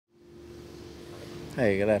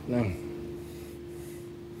Hey, good afternoon.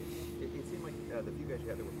 It seemed like the few guys you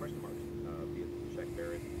had there were question marks, be it Shaq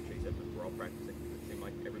Barrett, Chase Edmonds, were all practicing. Does it seem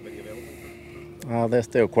like everybody available for Sunday? They're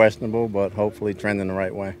still questionable, but hopefully trending the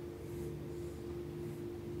right way.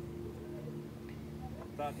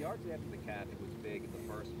 Todd, the arc after the catch was big in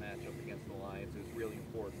the first matchup against the Lions. It was really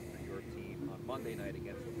important for your team on Monday night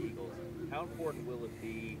against the Eagles. How important will it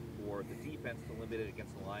be for the defense to limit it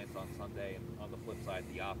against the Lions on Sunday, and on the flip side,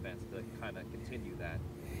 the offense to kind of continue that?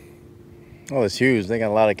 Well, it's huge. They got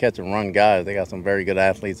a lot of catch and run guys. They got some very good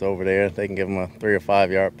athletes over there. They can give them a 3 or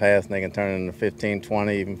 5 yard pass, and they can turn it into 15,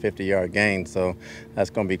 20, even 50-yard gain. So that's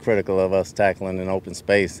going to be critical of us tackling in open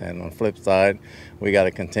space. And on the flip side, we got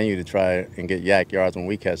to continue to try and get yak yards when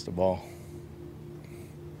we catch the ball.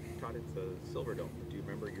 Todd, it's the Silver Dome. Do you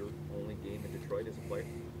remember your only game in Detroit as a player?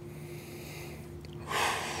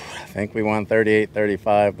 I think we won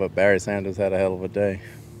 38-35, but Barry Sanders had a hell of a day.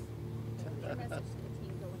 What was your message to the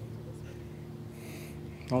team going into this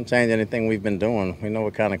week? Don't change anything we've been doing. We know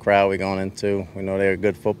what kind of crowd we're going into. We know they're a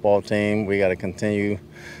good football team. We got to continue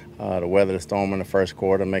to weather the storm in the first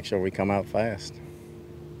quarter, make sure we come out fast.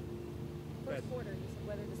 First quarter, you said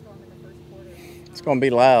weather the storm in the first quarter. It's going to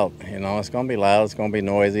be loud, It's going to be loud. It's going to be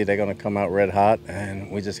noisy. They're going to come out red hot, and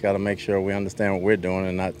we just got to make sure we understand what we're doing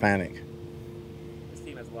and not panic. This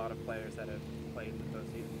team has a lot of players that have played in the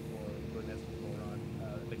postseason before, including this before on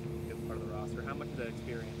that makes you a good part of the roster. How much of that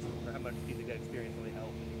experience, or how much do you think that experience really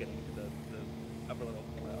helped in getting into the upper level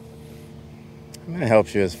playoffs? I mean, it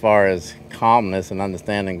helps you as far as calmness and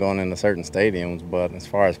understanding going into certain stadiums, but as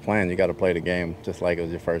far as playing, you got to play the game just like it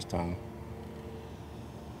was your first time.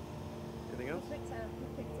 Anything else? Who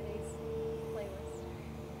picked today's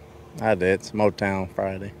playlist? I did. It's Motown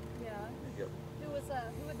Friday. Yeah. Yep. Who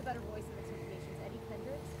had the better voice in the two stations, Eddie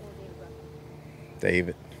Kendricks or David Ruffin?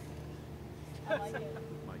 David. I like it.